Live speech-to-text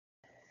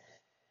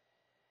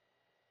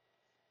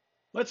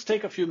Let's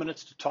take a few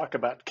minutes to talk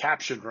about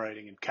caption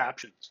writing and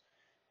captions.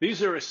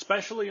 These are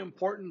especially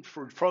important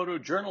for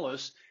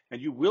photojournalists,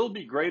 and you will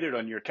be graded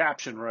on your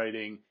caption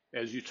writing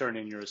as you turn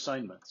in your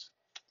assignments.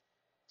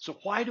 So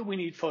why do we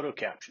need photo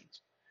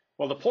captions?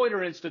 Well, the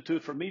Poynter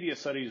Institute for Media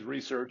Studies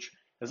research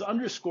has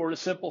underscored a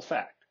simple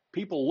fact.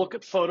 People look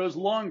at photos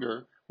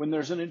longer when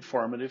there's an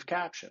informative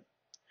caption.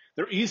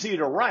 They're easy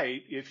to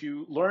write if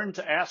you learn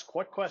to ask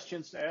what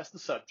questions to ask the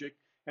subject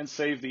and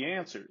save the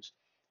answers.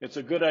 It's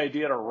a good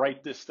idea to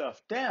write this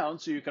stuff down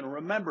so you can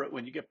remember it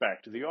when you get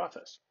back to the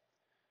office.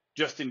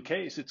 Just in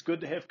case, it's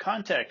good to have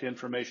contact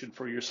information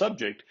for your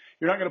subject.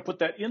 You're not going to put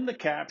that in the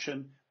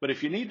caption, but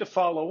if you need to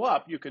follow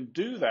up, you can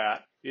do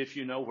that if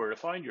you know where to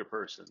find your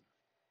person.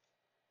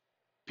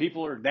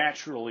 People are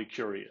naturally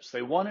curious.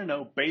 They want to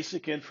know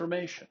basic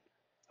information.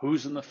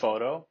 Who's in the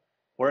photo?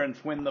 Where and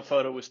when the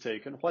photo was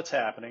taken? What's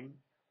happening?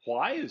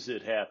 Why is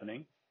it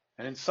happening?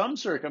 And in some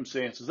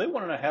circumstances, they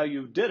want to know how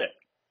you did it.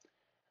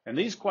 And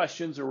these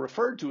questions are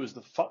referred to as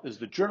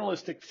the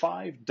journalistic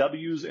 5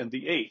 W's and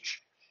the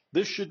H.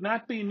 This should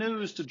not be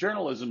news to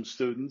journalism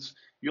students.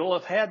 You'll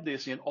have had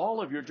this in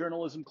all of your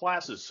journalism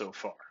classes so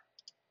far.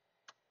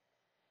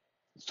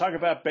 Let's talk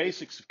about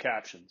basics of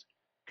captions.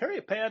 Carry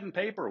a pad and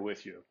paper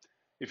with you.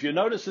 If you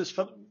notice,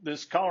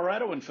 this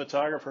Coloradoan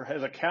photographer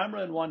has a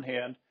camera in one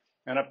hand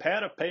and a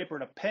pad of paper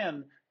and a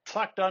pen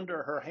tucked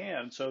under her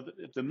hand, so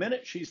that the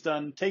minute she's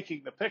done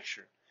taking the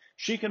picture,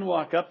 she can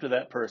walk up to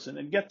that person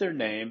and get their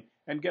name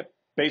and get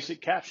basic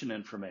caption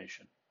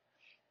information.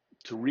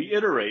 To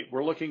reiterate,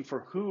 we're looking for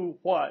who,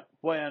 what,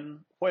 when,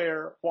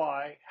 where,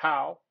 why,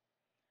 how.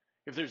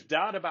 If there's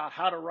doubt about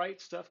how to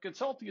write stuff,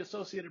 consult the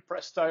Associated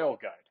Press Style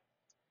Guide.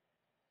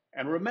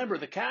 And remember,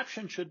 the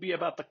caption should be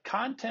about the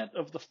content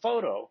of the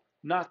photo,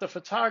 not the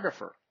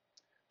photographer.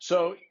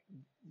 So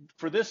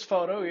for this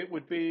photo, it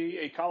would be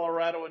a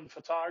Coloradoan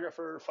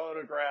photographer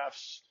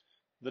photographs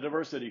the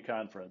diversity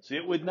conference.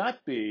 It would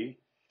not be,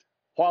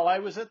 while I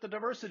was at the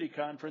diversity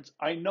conference,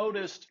 I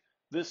noticed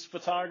this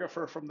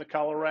photographer from the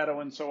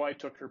Coloradoan, so I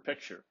took her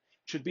picture.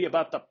 It should be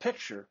about the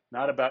picture,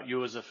 not about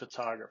you as a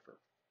photographer.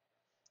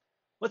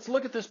 Let's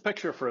look at this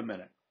picture for a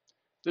minute.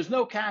 There's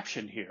no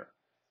caption here.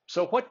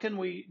 So what can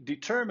we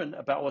determine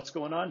about what's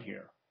going on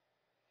here?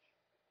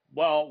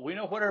 Well, we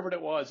know whatever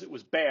it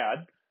was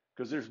bad,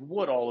 because there's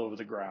wood all over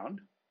the ground.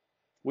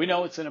 We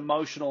know it's an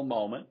emotional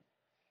moment.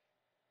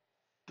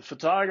 The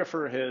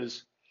photographer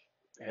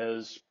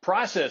has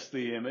processed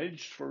the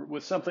image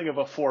with something of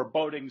a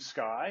foreboding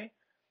sky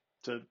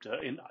to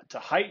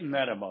heighten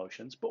that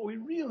emotions, but we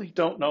really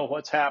don't know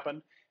what's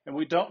happened, and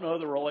we don't know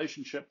the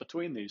relationship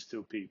between these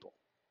two people.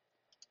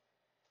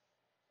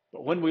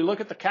 But when we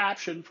look at the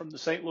caption from the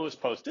St. Louis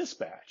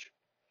Post-Dispatch,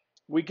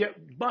 we get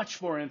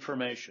much more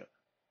information.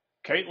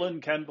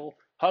 Caitlin Kendall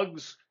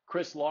hugs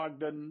Chris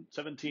Logden,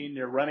 17,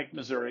 near Rennick,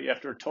 Missouri,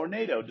 after a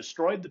tornado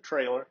destroyed the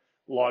trailer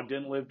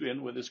Logden lived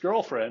in with his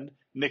girlfriend,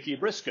 Nikki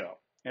Briscoe,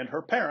 and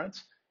her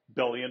parents,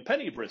 Billy and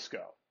Penny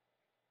Briscoe.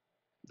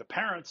 The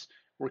parents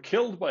were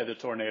killed by the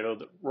tornado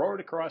that roared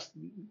across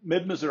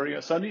mid-Missouri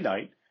on Sunday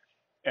night,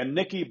 and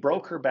Nikki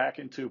broke her back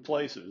in 2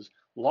 places.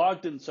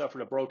 Logden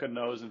suffered a broken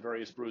nose and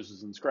various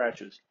bruises and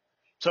scratches.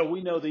 So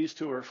we know these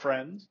two are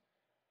friends.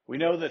 We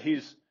know that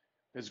his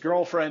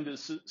girlfriend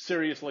is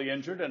seriously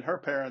injured and her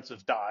parents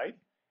have died.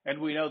 And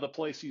we know the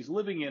place he's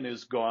living in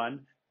is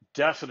gone.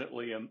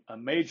 Definitely a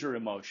major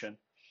emotion.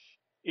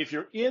 If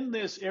you're in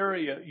this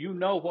area, you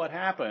know what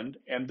happened,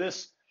 and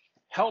this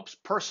helps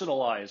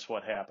personalize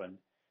what happened.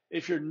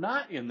 If you're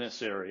not in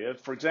this area,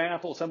 for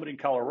example, somebody in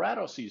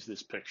Colorado sees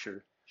this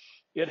picture,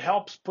 it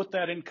helps put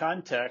that in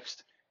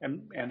context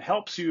and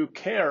helps you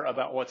care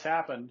about what's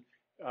happened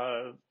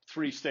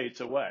 3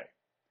 states away.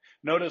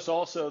 Notice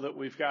also that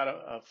we've got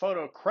a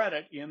photo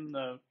credit in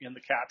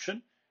the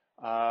caption,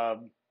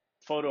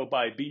 photo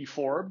by B.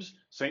 Forbes,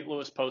 St.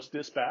 Louis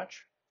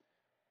Post-Dispatch.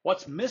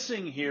 What's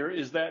missing here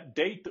is that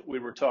date that we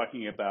were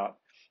talking about.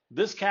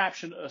 This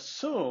caption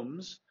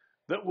assumes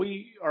that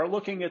we are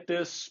looking at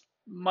this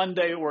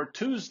Monday or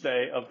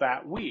Tuesday of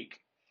that week.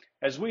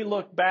 As we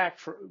look back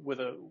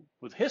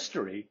with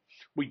history,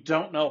 we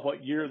don't know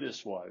what year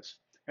this was,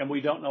 and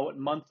we don't know what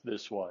month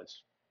this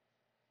was.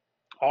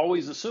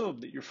 Always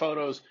assume that your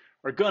photos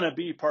are going to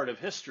be part of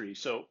history,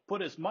 so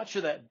put as much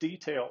of that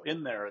detail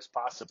in there as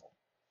possible.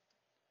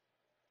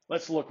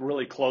 Let's look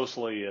really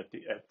closely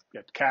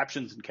at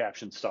captions and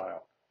caption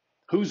style.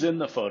 Who's in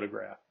the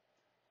photograph?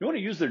 You want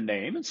to use their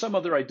name and some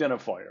other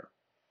identifier.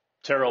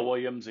 Tara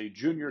Williams, a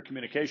junior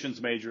communications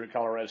major at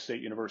Colorado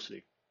State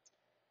University.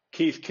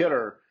 Keith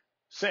Kidder,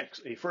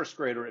 6, a first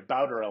grader at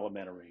Bowder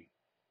Elementary.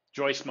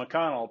 Joyce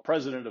McConnell,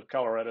 president of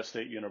Colorado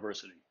State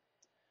University.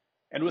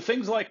 And with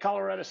things like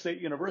Colorado State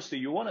University,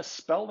 you want to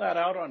spell that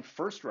out on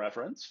first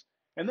reference,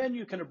 and then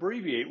you can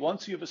abbreviate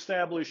once you've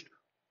established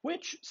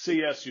which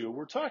CSU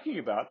we're talking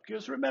about,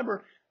 because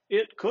remember,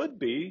 it could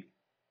be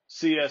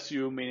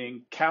CSU,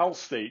 meaning Cal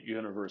State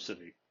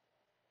University.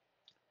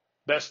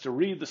 Best to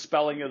read the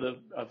spelling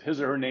of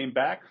his or her name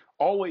back.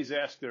 Always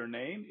ask their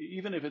name,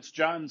 even if it's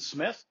John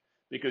Smith,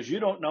 because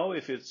you don't know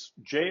if it's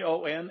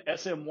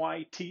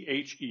Jonsmythe.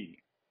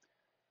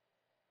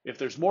 If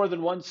there's more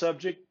than one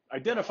subject,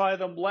 identify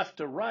them left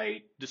to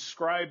right,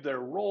 describe their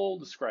role,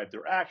 describe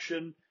their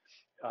action.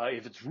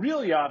 If it's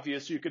really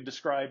obvious, you could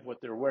describe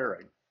what they're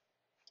wearing.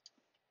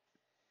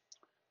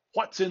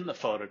 What's in the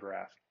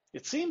photograph?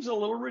 It seems a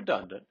little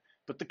redundant,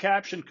 but the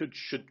caption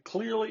should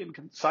clearly and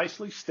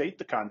concisely state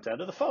the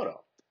content of the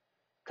photo.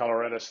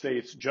 Colorado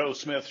states, Joe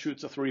Smith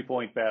shoots a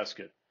three-point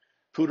basket.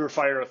 Poudre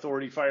Fire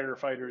Authority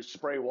firefighters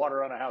spray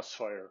water on a house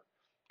fire.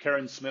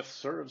 Karen Smith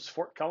serves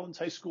Fort Collins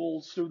High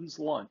School students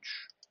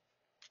lunch.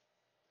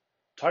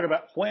 Talk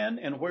about when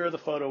and where the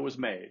photo was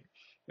made.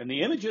 And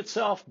the image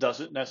itself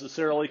doesn't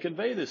necessarily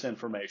convey this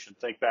information.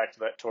 Think back to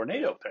that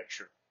tornado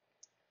picture.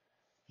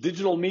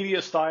 Digital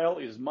media style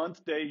is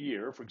month, day,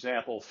 year. For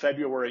example,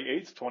 February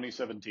 8th,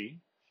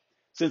 2017.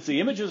 Since the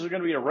images are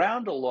going to be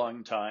around a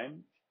long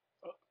time,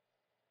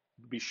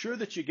 be sure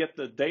that you get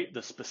the date,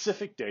 the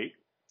specific date.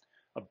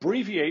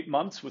 Abbreviate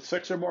months with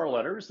 6 or more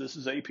letters. This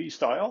is AP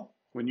style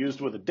when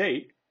used with a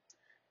date.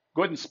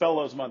 Go ahead and spell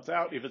those months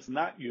out if it's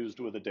not used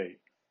with a date.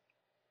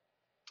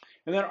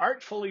 And then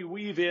artfully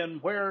weave in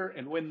where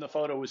and when the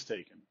photo was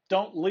taken.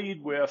 Don't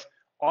lead with,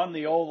 on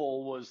the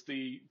oval was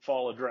the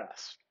fall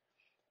address.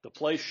 The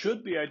place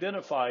should be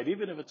identified,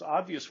 even if it's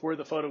obvious where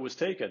the photo was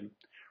taken.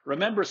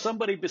 Remember,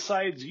 somebody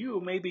besides you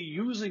may be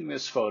using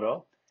this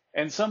photo,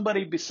 and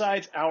somebody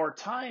besides our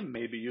time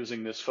may be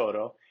using this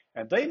photo,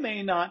 and they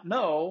may not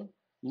know,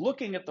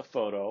 looking at the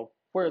photo,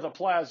 where the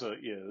plaza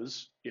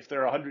is if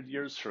they're 100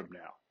 years from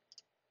now.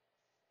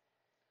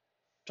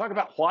 Talk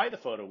about why the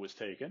photo was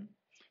taken.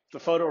 If the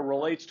photo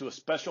relates to a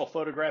special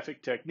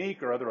photographic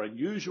technique or other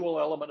unusual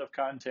element of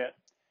content,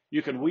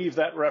 you can weave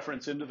that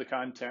reference into the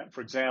content.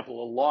 For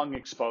example, a long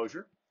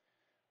exposure.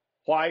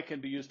 Why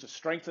can be used to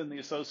strengthen the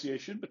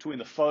association between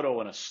the photo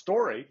and a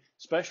story,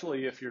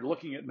 especially if you're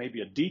looking at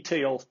maybe a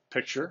detailed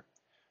picture.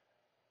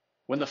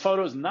 When the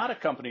photo is not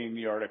accompanying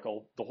the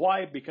article, the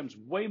why becomes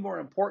way more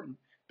important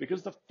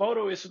because the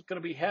photo isn't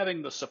going to be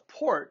having the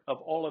support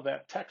of all of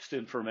that text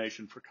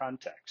information for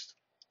context.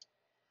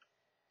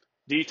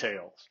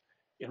 Details.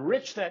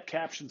 Enrich that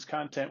caption's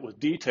content with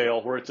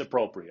detail where it's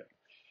appropriate.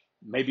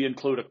 Maybe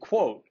include a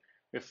quote.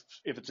 If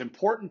it's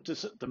important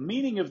to the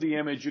meaning of the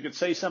image, you could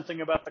say something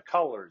about the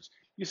colors.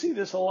 You see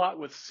this a lot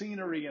with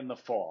scenery in the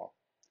fall.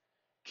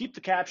 Keep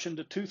the caption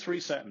to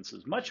 2-3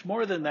 sentences. Much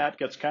more than that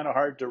gets kind of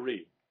hard to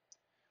read.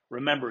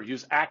 Remember,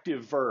 use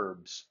active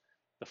verbs.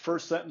 The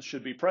first sentence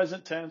should be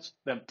present tense,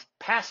 then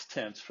past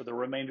tense for the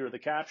remainder of the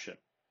caption.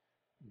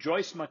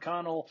 Joyce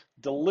McConnell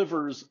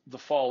delivers the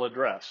fall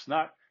address,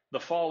 not the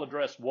fall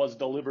address was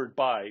delivered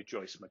by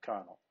Joyce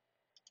McConnell.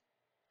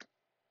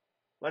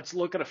 Let's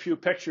look at a few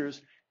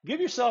pictures. Give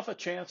yourself a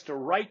chance to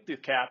write the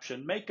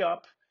caption, make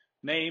up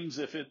names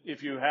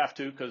if you have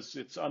to, because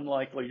it's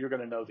unlikely you're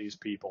going to know these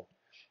people.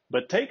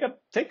 But take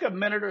a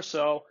minute or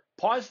so,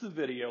 pause the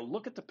video,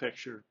 look at the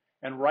picture,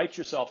 and write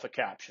yourself a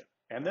caption.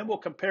 And then we'll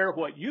compare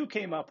what you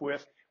came up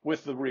with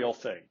the real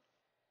thing.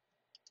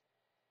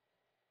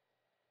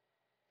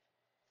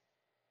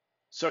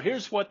 So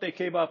here's what they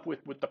came up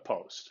with the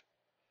post.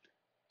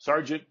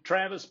 Sergeant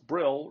Travis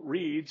Brill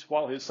reads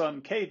while his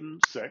son Caden,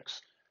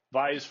 6,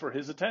 vies for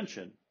his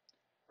attention.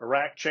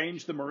 Iraq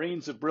changed the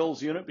Marines of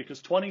Brill's unit because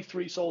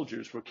 23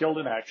 soldiers were killed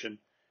in action,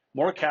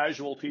 more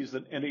casualties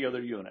than any other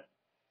unit.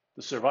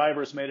 The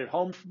survivors made it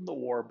home from the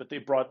war, but they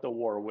brought the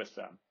war with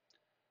them.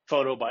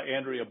 Photo by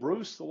Andrea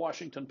Bruce, The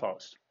Washington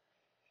Post.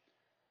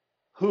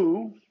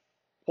 Who,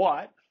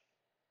 what,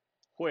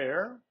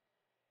 where?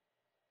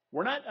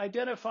 We're not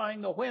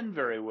identifying the when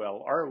very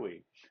well, are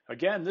we?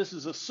 Again, this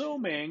is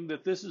assuming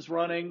that this is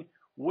running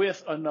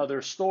with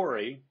another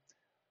story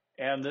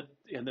and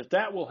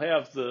that will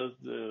have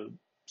the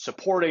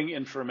supporting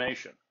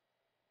information.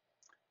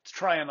 Let's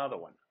try another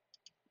one.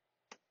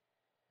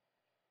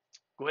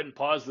 Go ahead and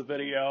pause the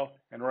video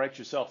and write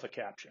yourself a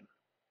caption.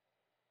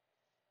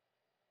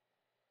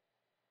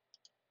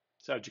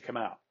 So how'd you come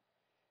out?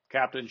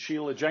 Captain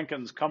Sheila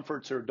Jenkins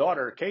comforts her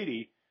daughter,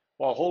 Katie,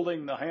 while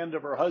holding the hand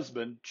of her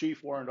husband,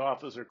 Chief Warrant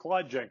Officer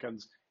Claude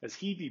Jenkins, as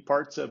he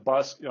departs a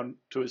bus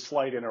to his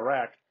flight in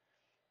Iraq,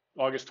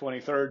 August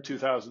 23rd,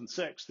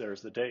 2006.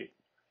 There's the date.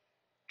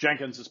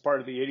 Jenkins is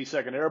part of the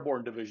 82nd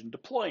Airborne Division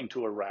deploying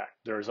to Iraq.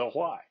 There's a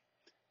why.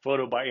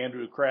 Photo by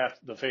Andrew Kraft,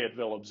 the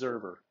Fayetteville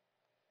Observer.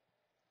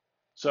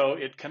 So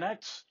it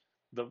connects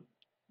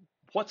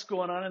what's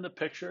going on in the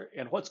picture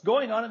and what's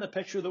going on in the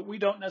picture that we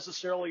don't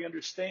necessarily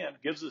understand,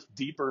 gives us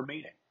deeper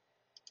meaning.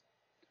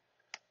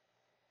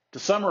 To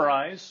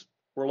summarize,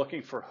 we're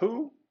looking for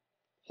who,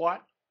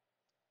 what,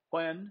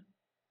 when,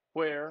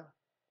 where,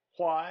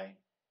 why,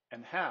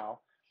 and how.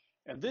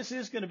 And this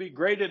is going to be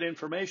graded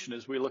information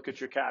as we look at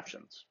your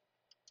captions.